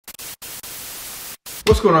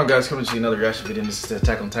What's going on, guys? Coming to you another reaction video. This is the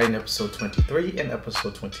Attack on Titan episode 23 and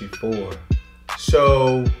episode 24.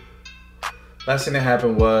 So, last thing that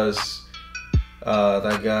happened was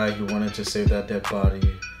that guy, he wanted to save that dead body,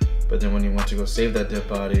 but then when he went to go save that dead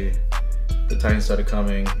body, the Titans started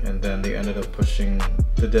coming, and then they ended up pushing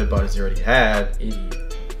the dead bodies they already had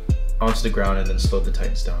onto the ground and then slowed the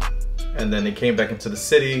Titans down. And then they came back into the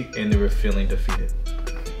city and they were feeling defeated.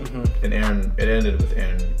 And it ended with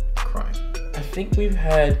Aaron crying. I think we've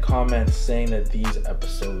had comments saying that these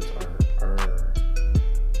episodes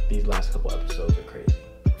these last couple episodes are crazy.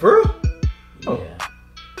 For real? Yeah.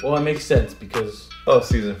 Well, it makes sense because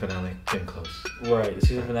season finale came close. Right. The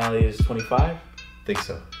season finale is 25. Think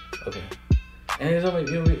so. Okay. And it'll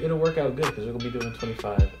work out good because we're gonna be doing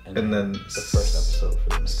 25 and then the first episode for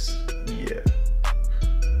the next. Yeah.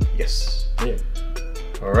 Yes. Yeah.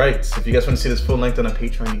 Alright, so if you guys want to see this full length on a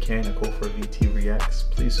Patreon, you can at Go for VT Reacts.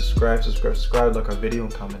 Please subscribe, like our video,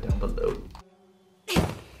 and comment down below.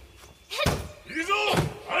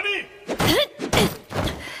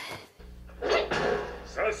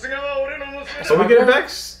 So we get a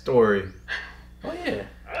backstory. Oh yeah.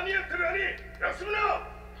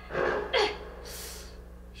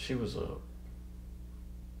 She was a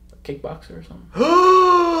kickboxer or something.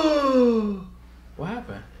 What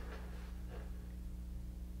happened?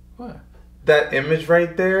 What? That image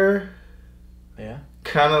right there, yeah,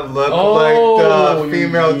 kind of looked like the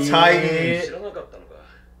female Titan.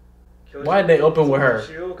 Why'd they open with her?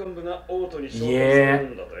 Yeah.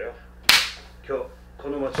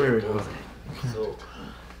 Here we go.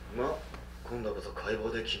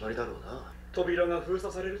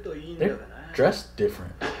 They're dressed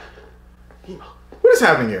different. What is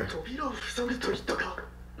happening here? Come on.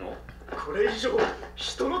 Crazy.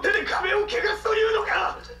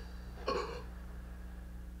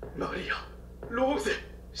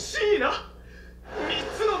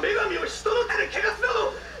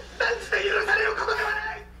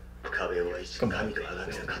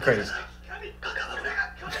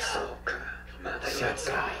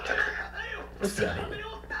 What's that here?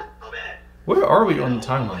 Where are we on the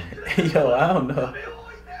timeline? Yo, I don't know.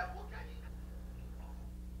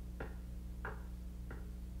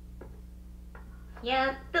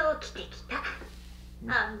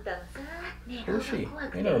 Who is she?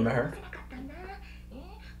 You never met her.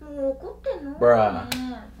 Bruh.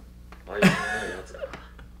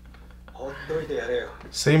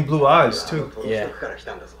 Same blue eyes too. Yeah.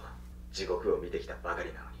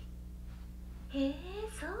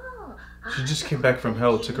 She just came back from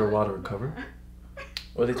hell. It took her a while to recover.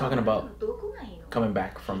 What are they talking about? Coming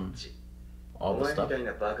back from all the stuff.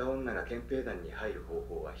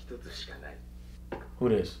 Who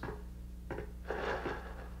this?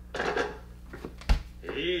 い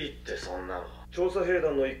いってそんなの。調査兵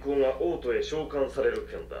団の一行が王都へ召喚される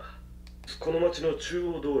件だ。この町の中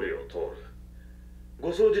央通りを通る。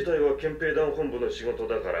護送自体は憲兵団本部の仕事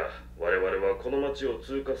だから、我々はこの町を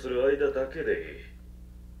通過する間だけでいい。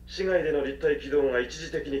市外での立体起動が一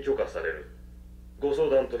時的に許可される。護送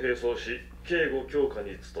団と並走し、警護強化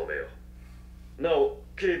に努めよう。なお、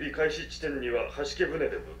警備開始地点には橋家船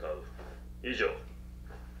で向かう。以上。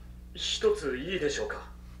一ついいでしょうか。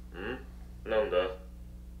ん？なんだ？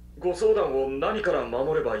ご相談を何から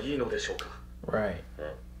守ればいいのでしょうか。Right.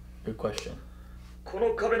 Good question. こ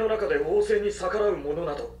の壁の中で王政に逆らうもの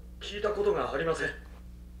など聞いたことがありません。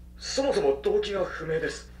そもそも動機が不明で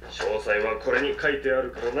す。詳細はこれに書いてあ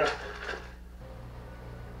るからな。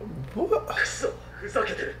くそ、ふざ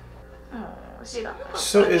けてる。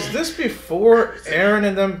So is this before Aaron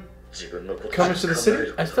and them coming to the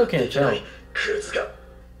city? I still can't tell. クズが。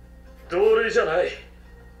同類じゃない。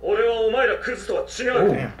俺はお前らクズとは違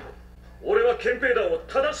う。俺は憲兵団を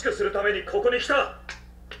正しくするためにここに来た。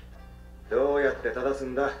どうやって正す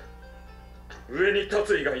んだ？上に立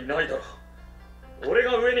つ以外ないだろ。俺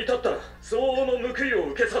が上に立ったら相応の報いを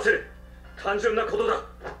受けさせる。単純なことだ。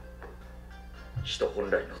人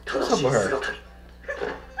本来の正しい姿に。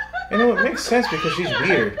You know, it makes sense because she's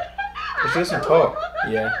weird. But she doesn't talk.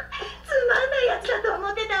 Yeah.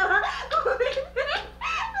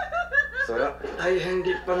 そりゃ大変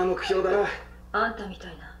立派な目標だな。あんたみた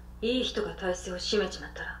いないい人が体制を占めちま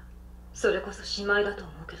ったらそれこそしまいだと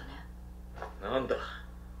思うけどね。なんだ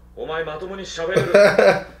お前まともに喋れる。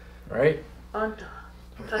Right? あんたは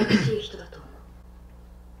正しい人だと思う。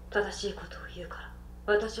正しいことを言うから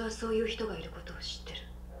私はそういう人がいることを知ってる。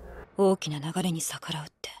大きな流れに逆らうっ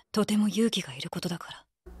てとても勇気がいることだから。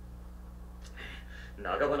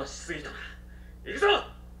長話しすぎたな。行くぞ。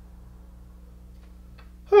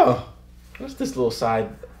 Huh. What's this little side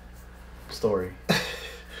story?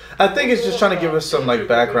 I think it's just trying to give us some like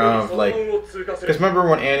background of like, because remember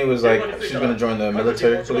when Annie was like she's gonna join the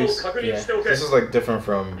military police? Yeah. This is like different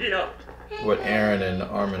from what Aaron and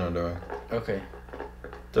Armin are doing. Okay.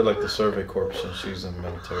 They're like the survey corps and she's in the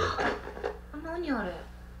military.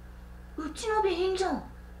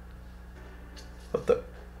 What the?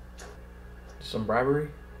 Some bribery?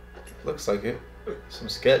 Looks like it. Some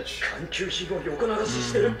sketch. She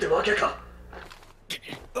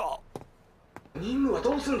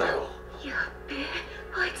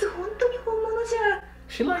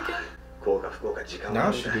like it?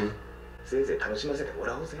 Now she do.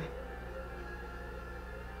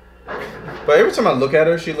 But every time I look at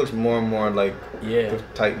her, she looks more and more like the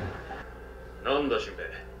Titan. Oh, gosh.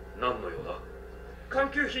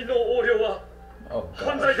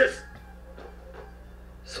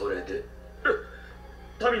 それで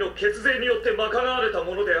民の血税によって賄われた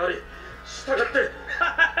ものであり従っ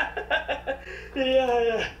ていやい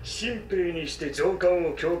や新兵にして上官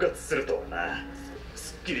を恐喝するとはな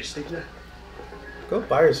すっきりしてきな Go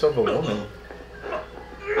buy yourself a woman.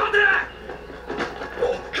 待て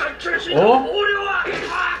環境費の横領は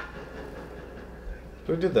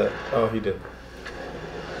Who did that? Oh, he did.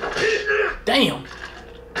 Damn!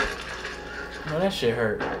 No, that shit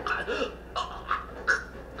hurt.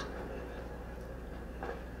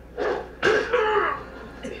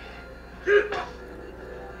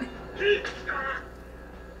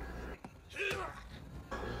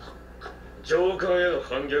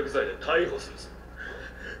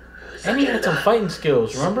 Annie had some fighting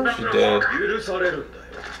skills, remember? She did. 許されるんだよ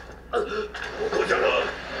ここじゃな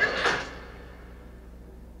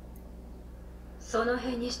その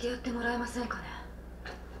辺にしてやってもらえませんかね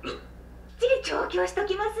きっちり調教しと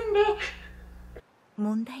きますんで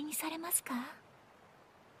問題にされますか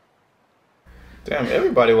Damn,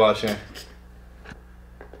 everybody watching.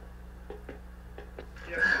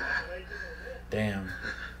 Damn.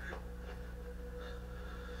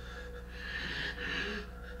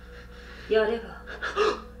 Yaれば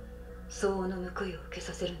相応の報いを受け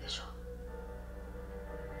させるんでしょう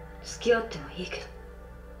付き合ってもいいけど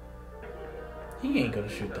He ain't gonna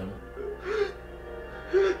shoot them.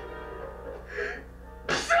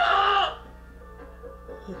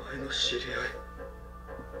 お前の知り合い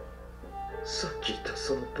さっき言った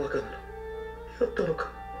そのバカならやったのか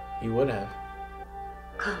He would have.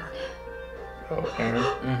 かもね Oh, Aaron.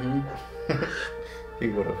 Mm-hmm. He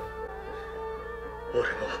would have. 俺も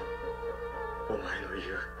お前の言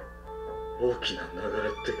う大きな流れ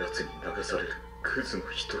ってやつに流されるクズの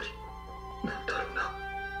一人なんだろうな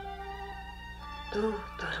どうだろ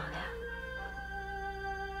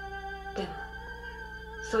うねでも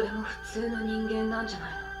それも普通の人間なんじゃな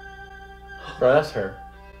いの Bro, that's her.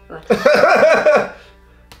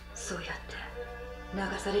 そうやって流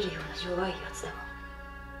されるような弱いやつでも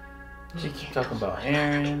She keep talking about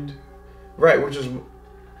Aaron. Right, which is...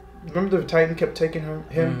 Remember the Titan kept taking him?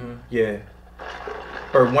 Mm-hmm. Yeah.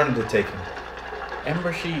 Or wanted to take him.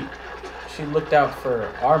 Remember she looked out for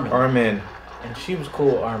Armin. Armin. And she was cool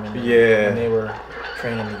with Armin. Yeah. And they were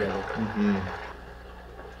training together. Mm-hmm.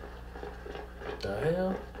 What the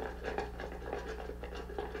hell?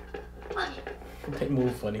 They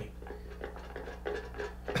move funny.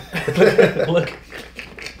 Look.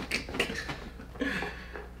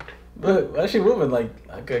 Look, why is she moving like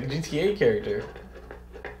a GTA character?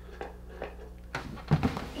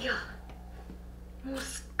 いやもう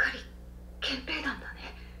すっかり憲兵団だ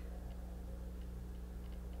ね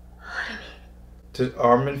Did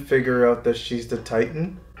Armin figure out that she's the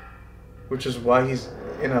Titan? Which is why he's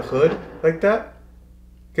in a hood like that?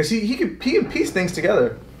 Because he can piece things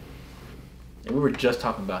together. And we were just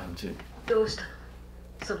talking about him too. どうしたの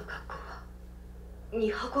その格好は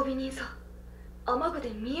荷運び人さ雨具で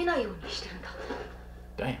見えないようにしてるんだ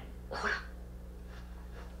Damn. ほら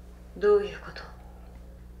どういうこと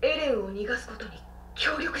エレンを逃がすことに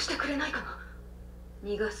協力してくれないかな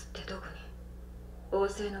逃がすってどこに王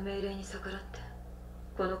政の命令に逆らって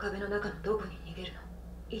この壁の中のどこに逃げるの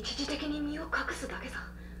一時的に身を隠すだけさ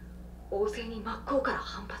王政に真っ向から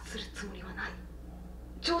反発するつもりはない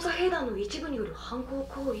調査兵団の一部による犯行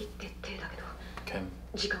行為って体だけど、Okay.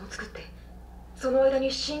 時間を作ってその間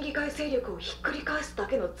に審議会勢力をひっくり返すだ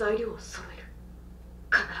けの材料を揃える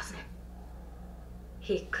必ずね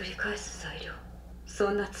ひっくり返す材料そ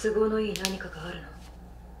んな都合のいい何かがある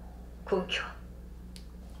の根拠は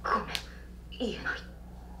ごめん言えない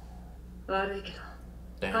悪いけど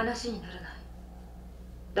話にならない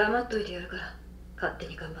黙っといてやるから勝手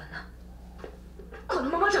に頑張んなこの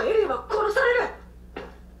ままじゃエレンは殺される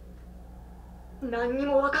何に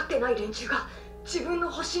も分かってない連中が自分の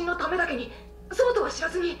保身のためだけにそうとは知ら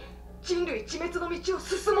ずに人類自滅の道を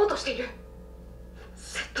進もうとしている。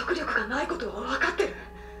説得力がないことは分かってる。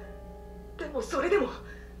でもそれでも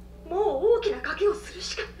もう大きな賭けをする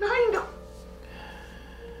しかないんだ。も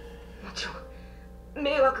ちろん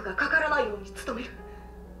迷惑がかからないように努める。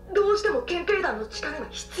どうしても憲兵団の力が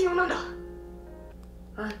必要なんだ。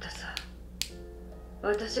あんたさ、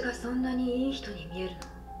私がそんなにいい人に見えるの？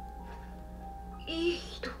いい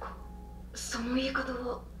人か。その言い方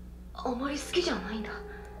はあまり好きじゃないんだ。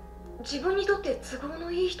自分にとって都合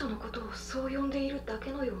のいい人のことをそう呼んでいるだ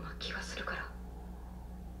けのような気がするから。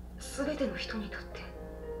全ての人にとって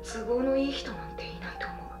都合のいい人なんていないと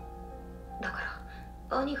思う。だか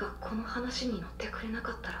ら兄がこの話に乗ってくれな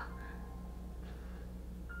かったら、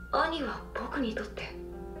兄は僕にとって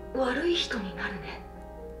悪い人になるね。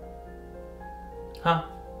Huh?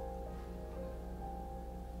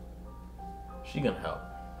 She gonna help.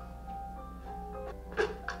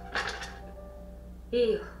 い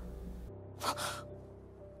いよ。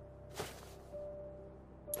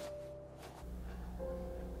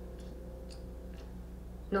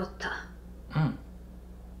乗った。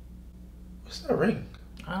What's that ring?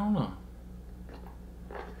 I don't know.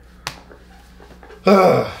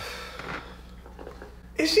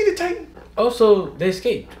 Is she the Titan? Also, they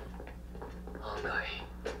escaped.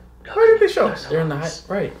 Where did they show? They're in the high,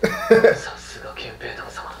 right.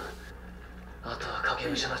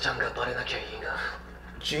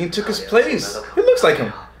 Gene took his place. He looks like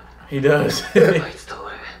him. He does.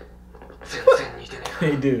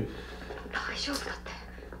 He do.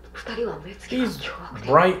 These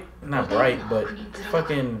bright, not bright, but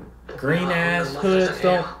fucking green ass hoods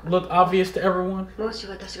don't look obvious to everyone. もし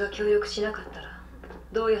私が協力しなかったら、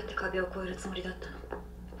どうやって壁を越えるつもりだったの？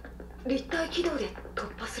立体軌道で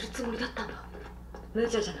突破するつもりだったんだ。無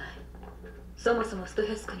茶じゃない。そもそもスト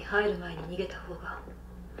ヘスクに入る前に逃げた方が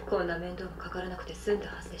こんな面倒もかからなくて済んだ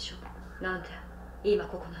はずでしょ。なんで今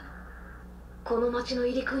ここなの？この町の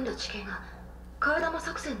入り組んだ地形が替え玉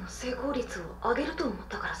作戦の成功率を上げると思っ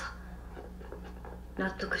たからさ。納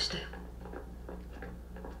得したよ。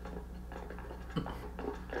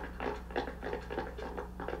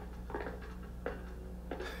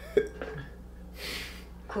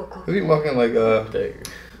ここ。Is he mocking like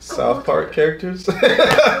South Park characters?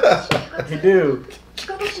 He do. 地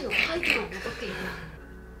下都市の廃墟が残っている。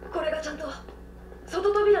これがちゃんと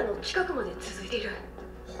外扉の近くまで続いている。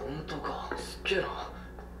本当か、すっげえな。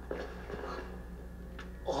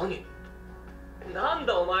兄、なん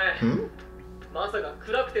だお前。まさか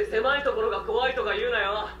暗くて狭いところが怖いとか言うな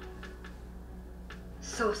よ。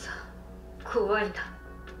そうさ、怖いんだ。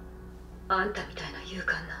あんたみたいな勇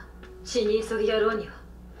敢な死に急ぎ野郎には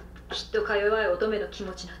きっとか弱い乙女の気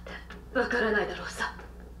持ちなんてわからないだろうさ。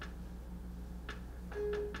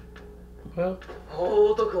大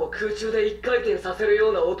男を空中で一回転させる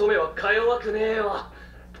ような乙女はか弱くねえよ。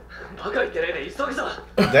バカ言ってねえで急ぐぞ。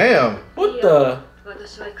Damn. What the?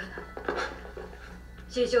 私は行かない。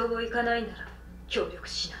地上を行かないなら協力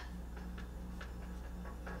しない。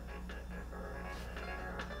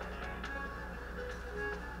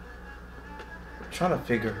I'm trying to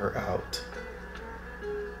figure her out.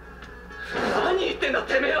 何言ってんだ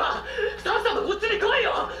てめえは。さっさとこっちに来い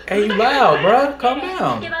よ。 Hey, you loud, bro. Calm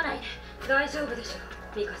down. 大丈夫でしょ、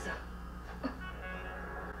ミカさん。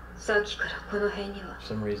さっきからこの辺には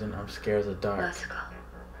For some reason, I'm scared of the な dark. ぜか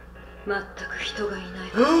全く人がいない。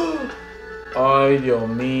 Ay, Dios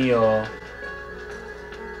mío.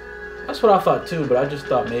 That's what I thought too, but I just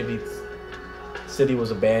thought maybe the city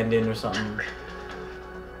was abandoned or something.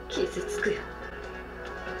 傷つくよ。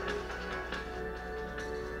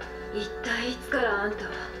一体いつからあんた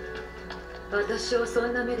は私をそ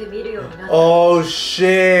んな目で見るようになった？ Oh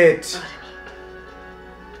shit!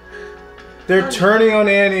 They're turning on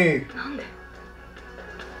Annie. なんで？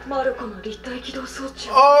マルコの立体起動装置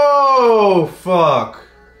を。 Oh fuck!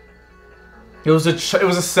 It was a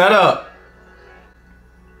setup.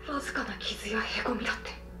 わずかな傷やへこみだっ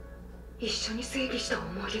て一緒に整備した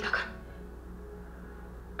思い出だから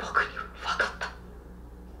僕には分かった。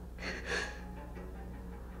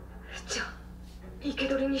じゃあ生け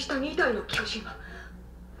捕りにした2体の巨人は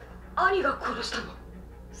兄が殺したの？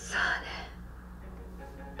さあね。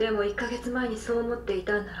でも1ヶ月前にそう思ってい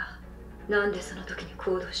たんならなんでその時に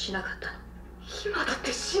行動しなかったの？今だっ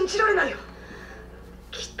て信じられないよ。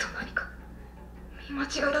きっと何か見間違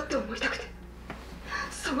いだって思いたくて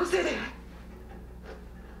そのせいで。でも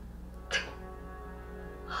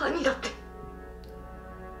兄だって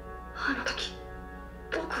あの時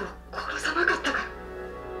僕を殺さなかったから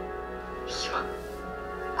今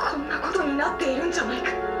こんなことになっているんじゃない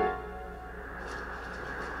か。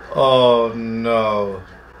 Oh no.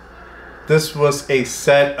 This was a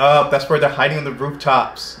setup. That's where they're hiding on the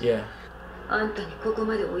rooftops. Yeah. あんたにここ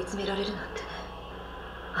まで追い詰められるなんてね。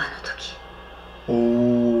あの時。お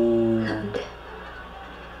なんで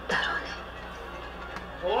だろ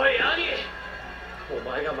うね。おい兄、お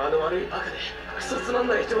前が間の悪いバカでクソつまん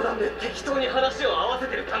ない冗談で適当に話を合わせ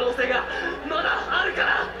てる可能性がまだあるか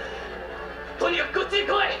ら、とにかくこっちに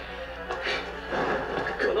来い。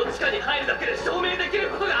この地下に入るだけで証明できる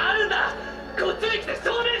ことがあるんだ。こっちに来て証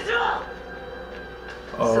明しろ。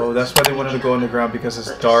 Oh, that's why they wanted to go underground, because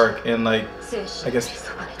it's dark and like I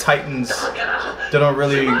guess Titans they don't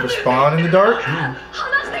really respond in the dark.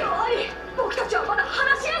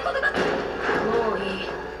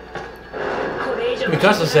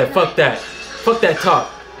 Mikasa said, "Fuck that, fuck that talk."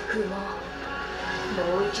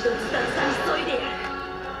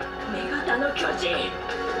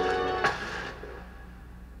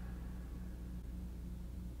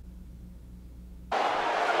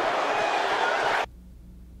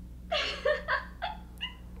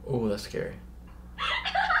 Oh, that's scary.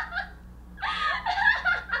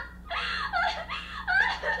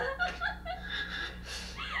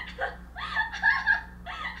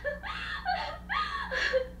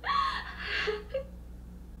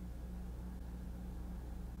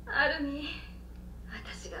 Arumi,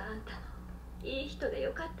 私があんたのいい人で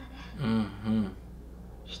よかったね。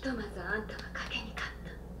ひとまずあんたは賭けに勝っ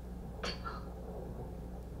た。でも、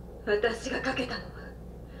私が賭けたのは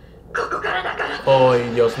ここからだから。Ay,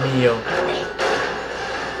 Dios mío.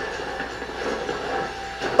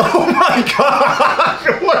 Oh my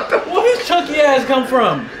god! What the? Where his chunky ass come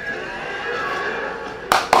from?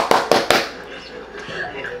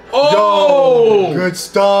 Oh! Yo, good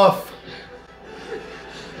stuff.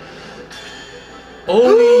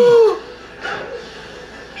 Oh!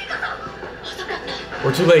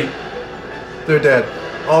 We're too late. They're dead.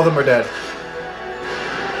 All of them are dead.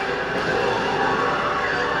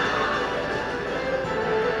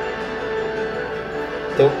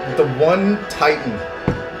 The one Titan.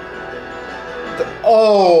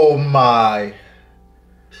 Oh my.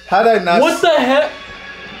 How did I not? What the heck?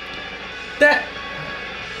 That.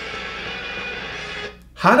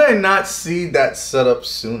 How did I not see that setup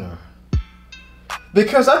sooner?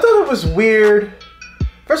 Because I thought it was weird.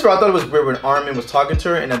 First of all, I thought it was weird when Armin was talking to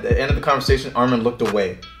her, and at the end of the conversation, Armin looked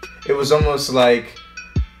away. It was almost like,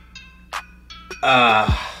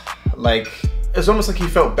 it's almost like he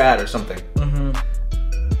felt bad or something.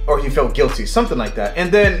 Or he felt guilty, something like that.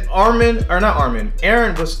 And then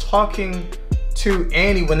Aaron was talking to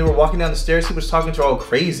Annie when they were walking down the stairs. He was talking to her all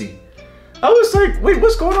crazy. I was like, wait,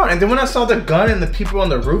 what's going on? And then when I saw the gun and the people on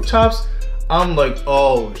the rooftops, I'm like,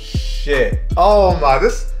 oh shit. Oh my,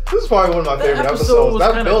 this is probably one of my favorite episodes.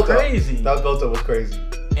 That build up was crazy.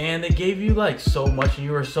 And they gave you like so much, and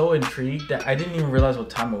you were so intrigued that I didn't even realize what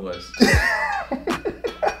time it was.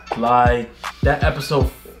 Like, that episode,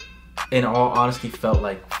 in all honesty, felt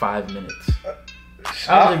like 5 minutes.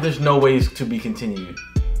 I was like, there's no ways to be continued.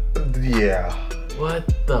 Yeah. What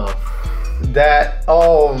the?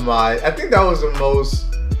 Oh my. I think that was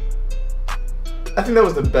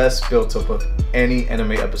the best build up of any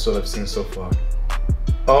anime episode I've seen so far.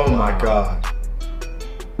 Oh my god.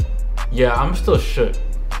 Yeah, I'm still shook.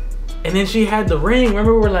 And then she had the ring.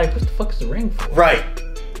 Remember, we're like, what the fuck is the ring for? Right.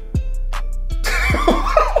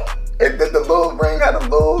 And then the little ring had a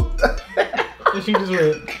little. And she just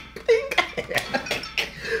went.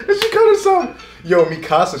 And she called herself, yo,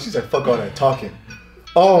 Mikasa. She's like, fuck all that talking.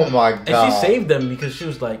 Oh my god. And she saved them because she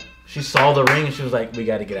was like, she saw the ring and she was like, we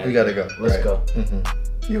gotta get out of here. We gotta go. Let's go.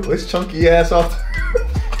 Yo, his chunky ass off.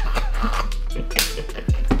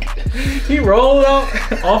 He rolled out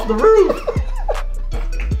off the roof.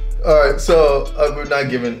 Alright, so we're not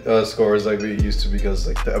giving scores like we used to because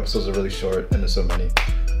like the episodes are really short and there's so many.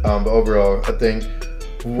 But overall, I think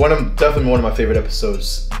definitely one of my favorite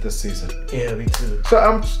episodes this season. Yeah, me too. So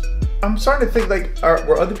I'm starting to think like,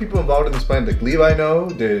 were other people involved in this plan? Did Levi know?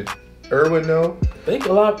 Did Erwin know? I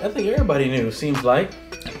think everybody knew. Seems like.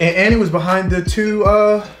 And Annie was behind the two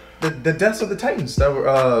the deaths of the Titans that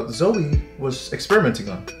were Zoe was experimenting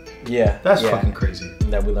on. Yeah, that's fucking crazy.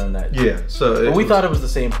 That we learned that. Yeah, so but we thought it was the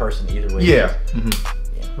same person either way. Yeah.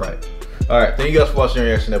 Yeah. Right. All right. Thank you guys for watching the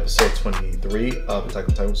reaction to episode 23 of Attack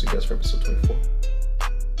on Titan. We'll see you guys for episode 24.